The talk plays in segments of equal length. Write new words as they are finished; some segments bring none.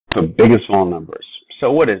So big and small numbers.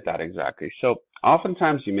 So what is that exactly? So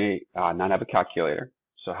oftentimes you may not have a calculator.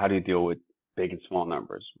 So how do you deal with big and small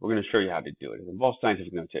numbers? We're going to show you how to do it. It involves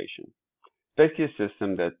scientific notation. Basically a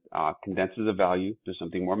system that condenses a value to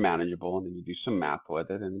something more manageable, and then you do some math with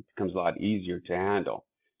it, and it becomes a lot easier to handle,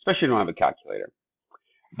 especially if you don't have a calculator.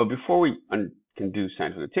 But before we can do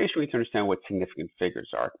scientific notation, we need to understand what significant figures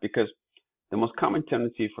are, because the most common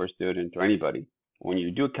tendency for a student or anybody, when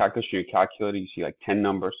you do a calculation in your calculator, you see like 10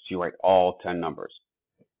 numbers, so you write all 10 numbers.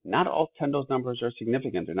 Not all 10 of those numbers are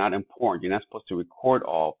significant. They're not important. You're not supposed to record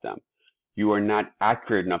all of them. You are not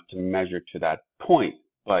accurate enough to measure to that point.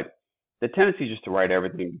 But the tendency is just to write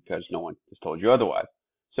everything because no one has told you otherwise.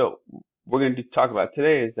 So what we're going to talk about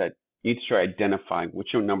today is that you need to start identifying which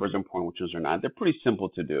numbers are important, which ones are not. They're pretty simple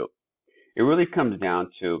to do. It really comes down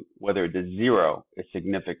to whether the zero is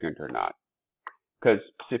significant or not. Because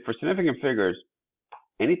for significant figures,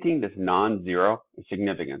 anything that's non-zero is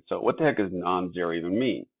significant. So what the heck does non-zero even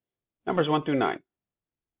mean? Numbers 1 through 9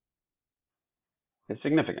 is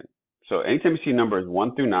significant. So anytime you see numbers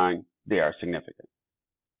 1 through 9, they are significant.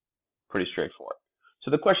 Pretty straightforward.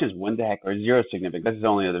 So the question is, when the heck are zeros significant? That's the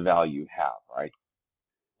only other value you have, right?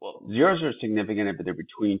 Well, zeros are significant if they're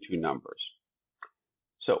between two numbers.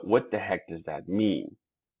 So what the heck does that mean?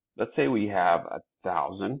 Let's say we have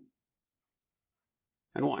 1,000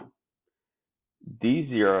 and 1. These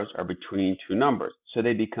zeros are between two numbers, so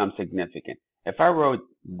they become significant. If I wrote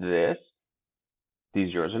this,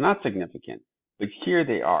 these zeros are not significant, but here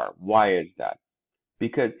they are. Why is that?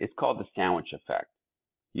 Because it's called the sandwich effect.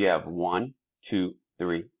 You have 1, 2,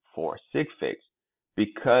 3, 4, 6 figs.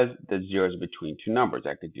 Because the zeros are between two numbers,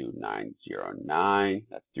 I could do 9, 0, 9.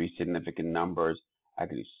 That's 3 significant numbers. I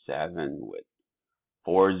could do 7 with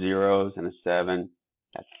 4 zeros and a 7.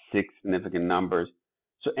 That's 6 significant numbers.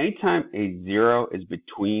 So anytime a zero is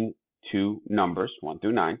between two numbers, 1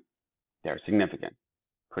 through 9, they're significant.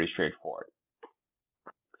 Pretty straightforward.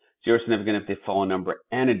 Zero is significant if they follow a number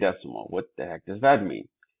and a decimal. What the heck does that mean?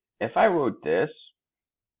 If I wrote this,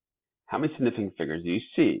 how many significant figures do you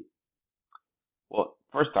see? Well,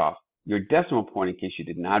 first off, your decimal point, in case you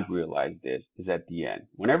did not realize this, is at the end.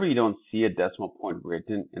 Whenever you don't see a decimal point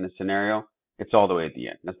written in a scenario, it's all the way at the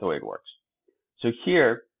end. That's the way it works. So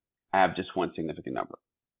here, I have just one significant number.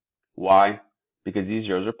 Why? Because these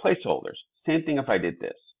zeros are placeholders. Same thing if I did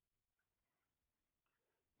this.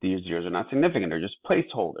 These zeros are not significant. They're just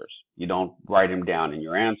placeholders. You don't write them down in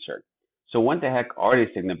your answer. So when the heck are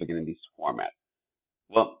they significant in these formats?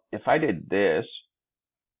 Well, if I did this,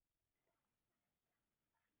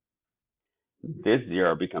 this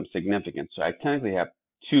zero becomes significant. So I technically have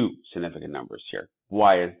two significant numbers here.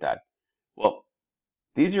 Why is that? Well,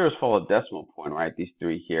 these zeros follow a decimal point, right? These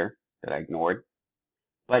three here that I ignored,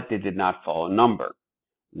 but they did not follow a number.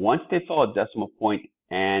 Once they follow a decimal point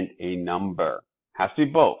and a number, has to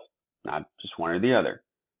be both, not just one or the other,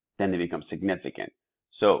 then they become significant.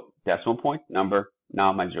 So decimal point, number,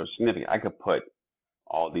 now my zero is significant. I could put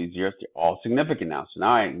all these zeros, they're all significant now. So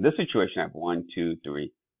now in this situation, I have 1, 2,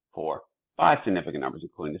 3, 4, 5 significant numbers,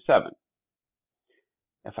 including the 7.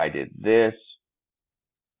 If I did this,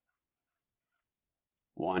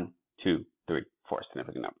 1, 2, 3, 4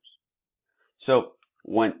 significant numbers. So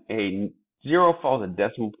when a zero follows a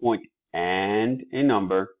decimal point and a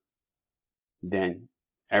number, then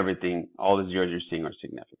everything, all the zeros you're seeing are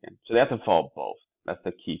significant. So they have to follow both. That's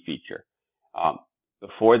the key feature.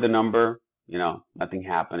 Before the number, nothing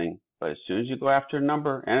happening. But as soon as you go after a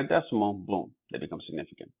number and a decimal, boom, they become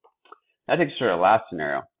significant. That takes us to our last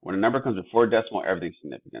scenario. When a number comes before a decimal, everything's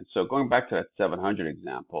significant. So going back to that 700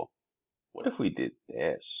 example, what if we did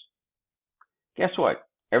this? Guess what?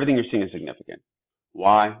 Everything you're seeing is significant.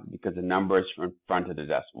 Why? Because the number is in front of the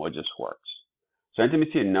decimal. It just works. So anytime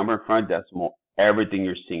you see a number in front of a decimal, everything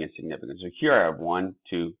you're seeing is significant. So here I have 1,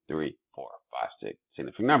 2, 3, 4, 5, 6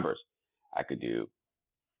 significant numbers. I could do,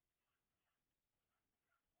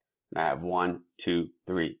 I have 1, 2,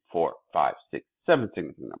 3, 4, 5, 6, 7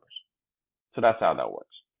 significant numbers. So that's how that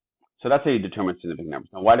works. So that's how you determine significant numbers.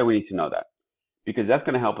 Now, why do we need to know that? Because that's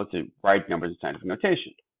going to help us to write numbers in scientific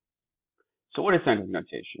notation. So what is scientific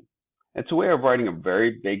notation? It's a way of writing a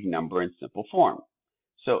very big number in simple form.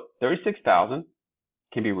 So 36,000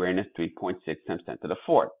 can be written as 3.6 times 10 to the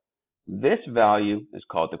fourth. This value is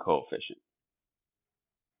called the coefficient.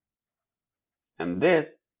 And this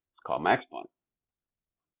is called my exponent.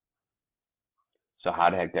 So how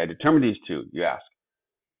the heck did I determine these two, you ask?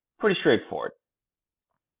 Pretty straightforward.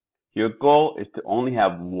 Your goal is to only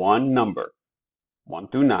have one number, 1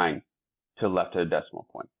 through 9, to the left of the decimal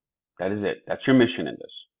point. That is it. That's your mission in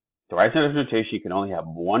this. To write scientific notation, you can only have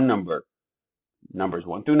one number, numbers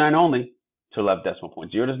 1 through 9 only, to the left decimal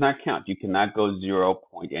point. 0 does not count. You cannot go 0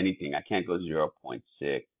 point anything. I can't go 0.6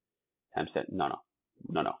 times 10. No.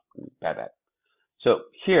 Bad. So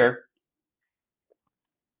here,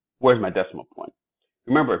 where's my decimal point?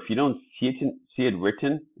 Remember, if you don't see it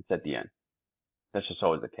written, it's at the end. That's just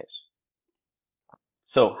always the case.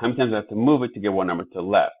 So how many times do I have to move it to get one number to the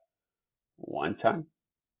left? 1 time,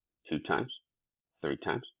 2 times, 3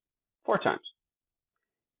 times, 4 times.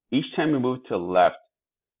 Each time you move to the left,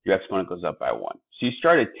 your exponent goes up by 1. So you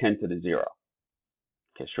start at 10 to the 0.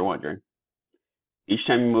 In case you're wondering. Each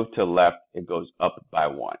time you move to the left, it goes up by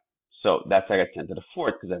 1. So that's how I got 10 to the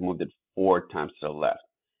 4th because I moved it 4 times to the left.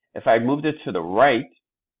 If I moved it to the right,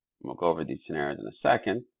 we'll go over these scenarios in a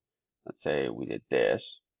second. Let's say we did this.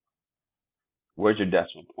 Where's your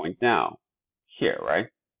decimal point now? Here, right?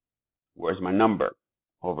 Where's my number?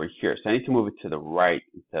 Over here. So I need to move it to the right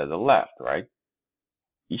instead of the left, right?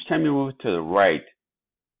 Each time you move it to the right,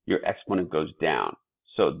 your exponent goes down.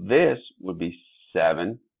 So this would be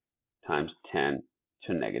 7 times 10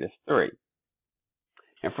 to negative 3.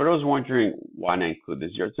 And for those wondering why not include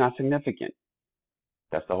this 0, it's not significant.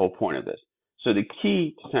 That's the whole point of this. So the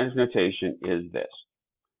key to scientific notation is this.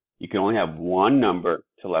 You can only have one number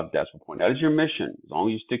to the left decimal point. That is your mission. As long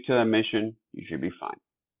as you stick to that mission, you should be fine.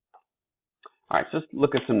 All right, so let's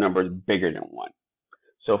look at some numbers bigger than 1.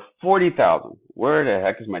 So 40,000. Where the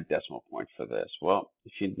heck is my decimal point for this? Well,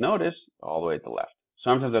 if you notice, all the way to the left.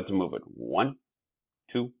 Sometimes I have to move it 1,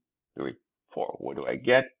 2, 3, 4. What do I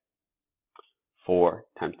get? 4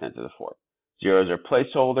 times 10 to the 4th. Zeros are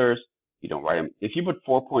placeholders. You don't write them. If you put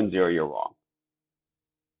 4.0, you're wrong.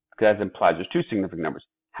 Because that implies there's 2 significant numbers.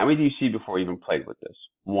 How many do you see before you even played with this?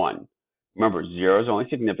 1. Remember, 0 is only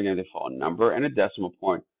significant if they follow a number and a decimal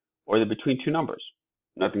point, or they're between 2 numbers.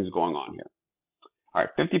 Nothing's going on here. All right,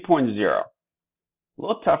 50.0. A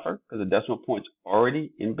little tougher because the decimal point's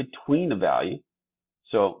already in between the value.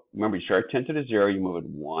 So remember, you start 10 to the 0, you move it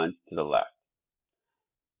 1 to the left.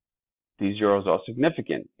 These zeros are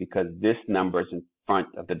significant because this number is in front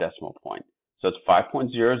of the decimal point. So it's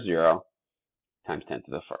 5.00 times 10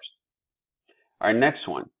 to the 1st. All right, next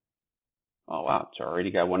one. Oh, wow, it's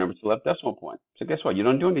already got one number to the left decimal point. So guess what? You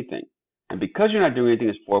don't do anything. And because you're not doing anything,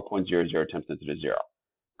 it's 4.00 times 10 to the 0.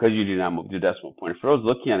 Because you do not move the decimal point. For those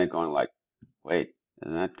looking at it going like, wait,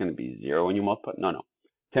 isn't that going to be 0 when you multiply? No.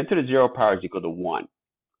 10 to the 0 power is equal to 1.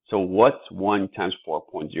 So what's 1 times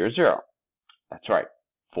 4.00? That's right,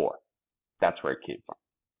 4. That's where it came from.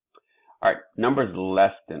 All right, numbers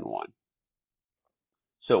less than 1.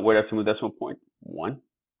 So where do I have to move the decimal point? 1,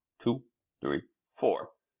 2, 3, 4.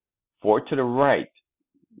 4 to the right.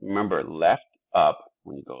 Remember, left, up.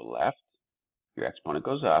 When you go left, your exponent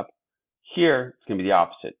goes up. Here, it's going to be the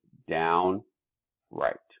opposite. Down,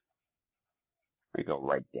 right. There you go,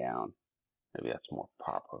 right down. Maybe that's more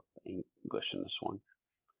proper English in this one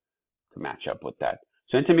to match up with that.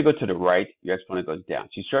 So anytime you go to the right, your exponent goes down.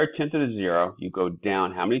 So you start 10 to the 0, you go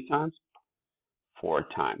down how many times? 4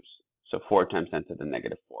 times. So 4 times 10 to the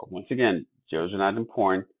negative 4. Once again, zeros are not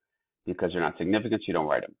important because they're not significant, so you don't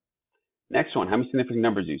write them. Next one, how many significant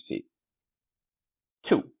numbers do you see?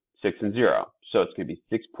 2, 6, and 0. So it's going to be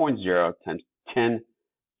 6.0 times 10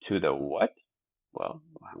 to the what? Well,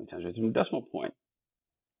 how many times do you have to move the decimal point?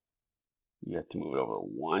 You have to move it over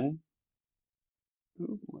 1.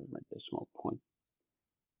 Ooh, where's my decimal point?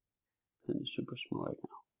 It's super small right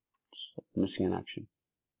now. Just missing an action.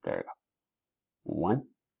 There you go. 1,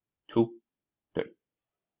 2, 3.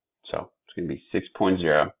 So it's going to be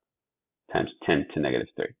 6.0 times 10 to negative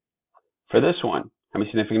 3. For this one, how many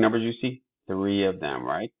significant numbers do you see? 3 of them,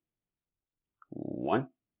 right? 1,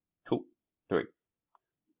 2, 3. It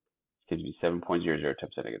gives you 7.00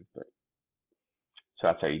 times to negative 3. So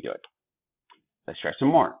that's how you do it. Let's try some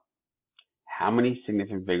more. How many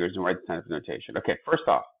significant figures in right scientific notation? Okay, first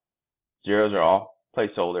off, zeros are all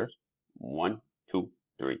placeholders. 1, 2,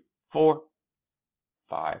 3, 4,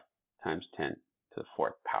 5 times 10 to the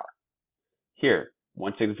 4th power. Here,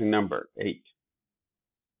 one significant number, 8.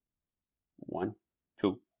 1,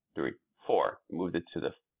 2, 3, 4. Moved it to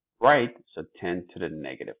the right, so 10 to the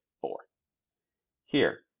negative 4.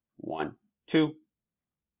 Here, 1, 2,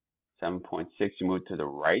 7.6. You move to the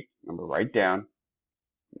right, remember, right down,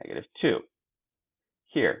 negative 2.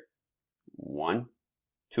 Here, 1,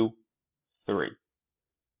 2, 3.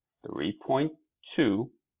 3.2. You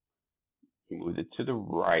move it to the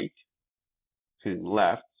right, to the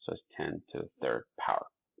left, so it's 10 to the 3rd power.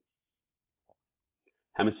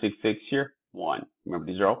 How many sig figs here? 1. Remember,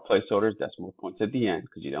 these are all placeholders, decimal points at the end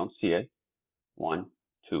because you don't see it. 1,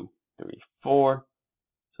 2, 3, 4.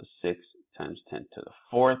 So 6 times 10 to the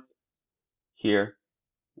 4th. Here,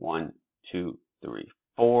 1, 2, 3,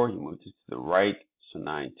 4. You move it to the right. So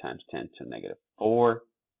 9 times 10 to the negative 4.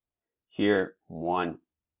 Here, 1,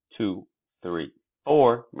 2, 3,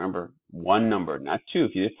 4. Remember, one number, not 2.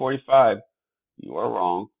 If you did 45, you are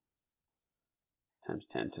wrong. Times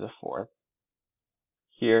 10 to the 4th.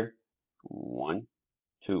 Here, 1,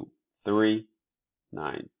 2, 3,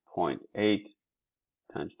 9.8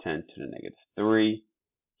 times 10 to the negative 3.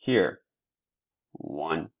 Here,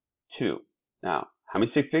 1, 2. Now, how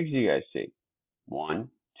many sig figs do you guys see? 1,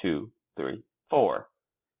 2, 3, 4.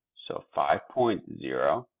 So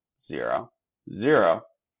 5.000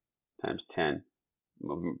 times 10.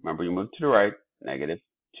 Remember, you move to the right, negative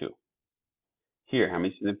 2. Here, how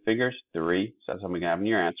many figures? 3. So that's how we can have in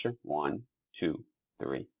your answer. 1, 2,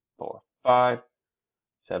 3, 4, 5.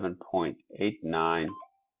 7.89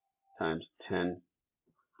 times 10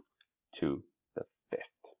 to the 5th.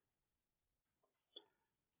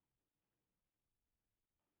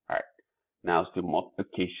 All right, now let's do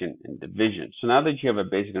multiplication and division. So now that you have a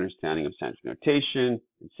basic understanding of scientific notation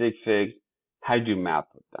and sig figs, how do you do math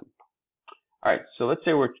with them? All right, so let's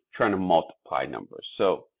say we're trying to multiply numbers.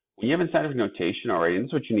 So when you have in scientific notation already, and this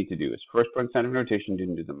is what you need to do, is first put in scientific notation,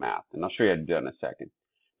 then do the math. And I'll show you how to do that in a second.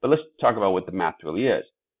 But let's talk about what the math really is.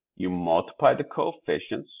 You multiply the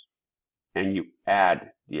coefficients, and you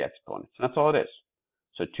add the exponents. And that's all it is.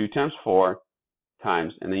 So 2 times 4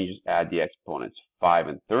 times, and then you just add the exponents, 5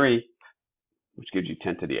 and 3, which gives you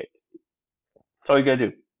 10 to the 8th. That's all you got to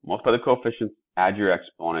do. Multiply the coefficients, add your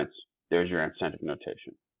exponents. There's your scientific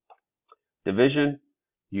notation. Division,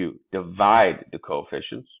 you divide the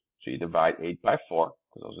coefficients. So you divide 8 by 4,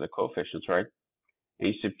 because those are the coefficients, right?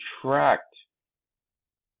 And you subtract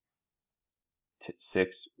 6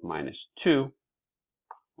 minus 2,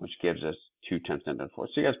 which gives us 2 times 10 to the 4.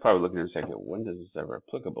 So you guys are probably looking at this and saying, when is this ever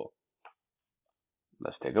applicable?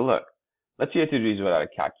 Let's take a look. Let's see how to do these without a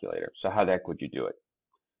calculator. So how the heck would you do it?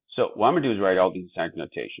 So what I'm going to do is write all these scientific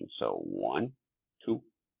notations. So 1, 2,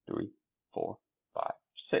 3, 4, 5,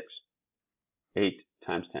 6. 8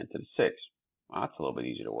 times 10 to the 6. Well, that's a little bit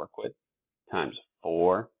easier to work with. Times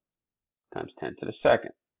 4 times 10 to the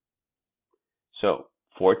 2nd. So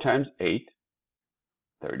 4 times 8,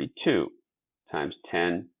 32. Times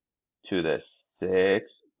 10 to the 6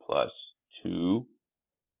 plus 2,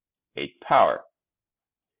 8 power.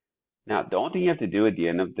 Now, the only thing you have to do at the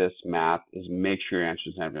end of this math is make sure your answer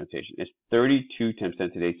is scientific notation. Is 32 times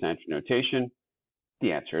 10 to the 8th scientific notation?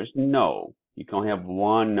 The answer is no. You can only have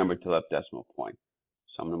one number to the left decimal point.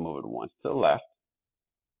 So I'm going to move it once to the left.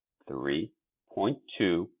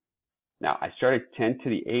 3.2. Now, I started 10 to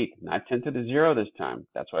the 8th, not 10 to the 0 this time.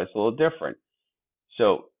 That's why it's a little different.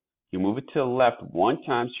 So you move it to the left one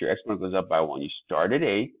time, so your exponent goes up by 1. You start at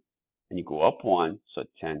 8, and you go up 1, so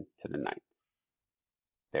 10 to the 9th.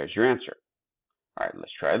 There's your answer. All right,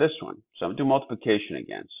 let's try this one. So I'm going to do multiplication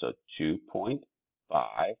again. So 2.5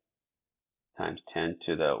 times 10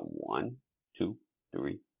 to the 1, 2,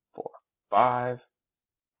 3, 4, 5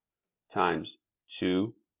 times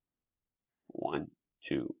 2, 1,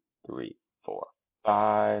 2, 3, 4,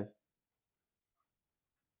 5.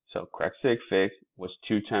 So correct sig fig was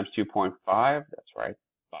 2 times 2.5. That's right,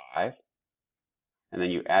 5. And then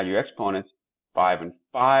you add your exponents. 5 and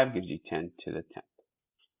 5 gives you 10 to the 10th.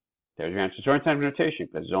 There's your answer. So in scientific notation,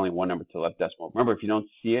 because there's only one number to the left decimal. Remember, if you don't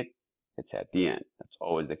see it, it's at the end. That's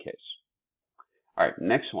always the case. All right,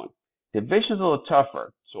 next one. Division is a little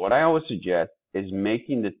tougher. So what I always suggest is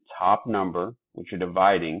making the top number, which you're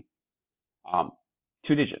dividing,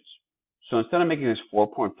 2 digits. So instead of making this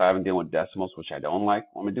 4.5 and dealing with decimals, which I don't like,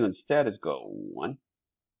 what I'm going to do instead is go 1,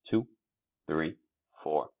 2, 3,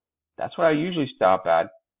 4. That's what I usually stop at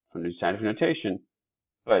from the scientific notation,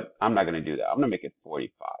 but I'm not going to do that. I'm going to make it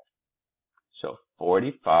 45. So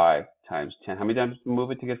 45 times 10. How many times do you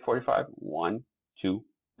move it to get 45? 1, 2,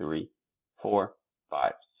 3, 4,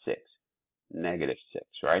 5, 6. Negative 6,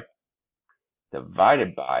 right?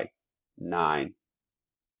 Divided by 9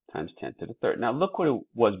 times 10 to the third. Now look what it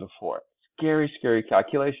was before. Scary, scary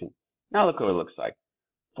calculation. Now look what it looks like.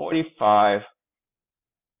 45.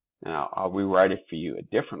 Now I'll rewrite it for you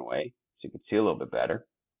a different way so you can see a little bit better.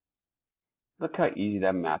 Look how easy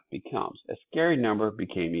that math becomes. A scary number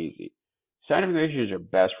became easy. Scientific notation is your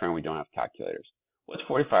best friend when we don't have calculators. What's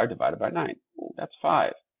 45 divided by 9? Ooh, that's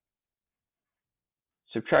 5.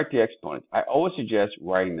 Subtract the exponents. I always suggest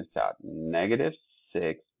writing this out. Negative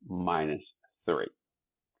 6 minus 3.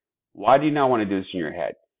 Why do you not want to do this in your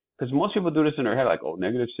head? Because most people do this in their head like, oh,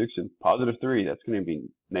 negative 6 and positive 3. That's going to be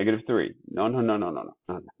negative 3. No. That's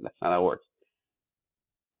not how it works.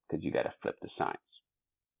 Because you got to flip the signs.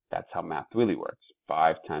 That's how math really works.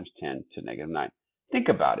 5 times 10 to negative 9. Think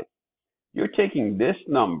about it. You're taking this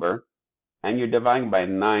number and you're dividing by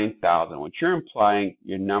 9,000. What you're implying,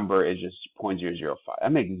 your number is just 0.005.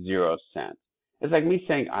 That makes 0 sense. It's like me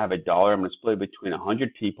saying I have $1. I'm going to split it between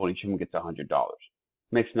 100 people, and each of them gets $100.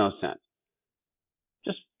 Makes no sense.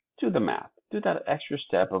 Just do the math. Do that extra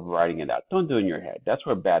step of writing it out. Don't do it in your head. That's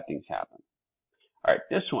where bad things happen. All right,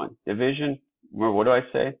 this one, division. Remember, what do I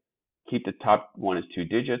say? Keep the top one as 2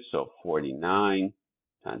 digits, so 49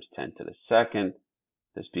 times 10 to the second.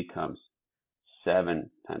 This becomes 7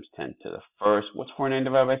 times 10 to the first. What's 49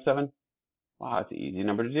 divided by 7? Wow, it's an easy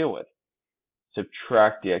number to deal with.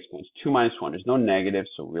 Subtract the exponents. 2 minus 1. There's no negative,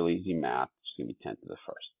 so really easy math. It's going to be 10 to the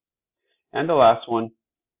first. And the last one,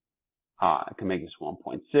 I can make this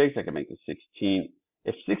 1.6. I can make this 16.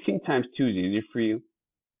 If 16 times 2 is easier for you,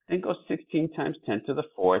 then go 16 times 10 to the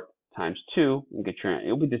fourth times 2 and get your answer.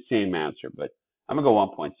 It'll be the same answer, but I'm going to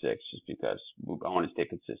go 1.6 just because I want to stay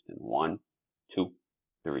consistent. 1, 2,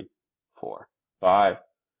 3, 4, 5.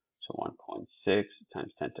 So 1.6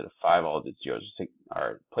 times 10 to the 5. All the zeros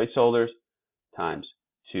are placeholders. Times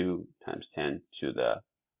 2 times 10 to the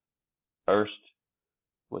first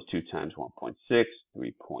was 2 times 1.6,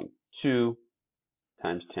 3.2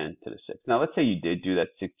 times 10 to the 6. Now let's say you did do that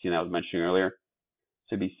 16 I was mentioning earlier.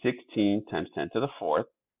 So it'd be 16 times 10 to the fourth,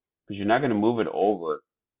 because you're not going to move it over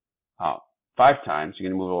 5 times. You're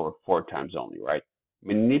going to move it over 4 times only, right?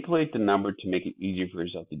 Manipulate the number to make it easier for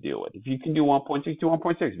yourself to deal with. If you can do 1.6, do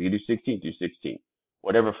 1.6. If you can do 16, do 16.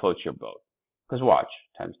 Whatever floats your boat. Because watch,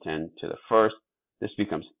 times 10 to the first, this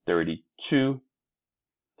becomes 32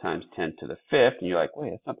 times 10 to the fifth. And you're like,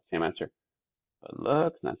 wait, that's not the same answer. But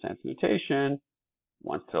look, it's not science notation.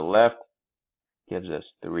 1 to the left gives us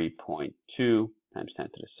 3.2 times 10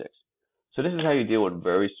 to the sixth. So this is how you deal with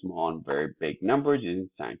very small and very big numbers using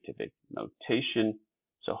scientific notation.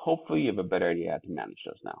 So hopefully you have a better idea how to manage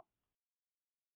those now.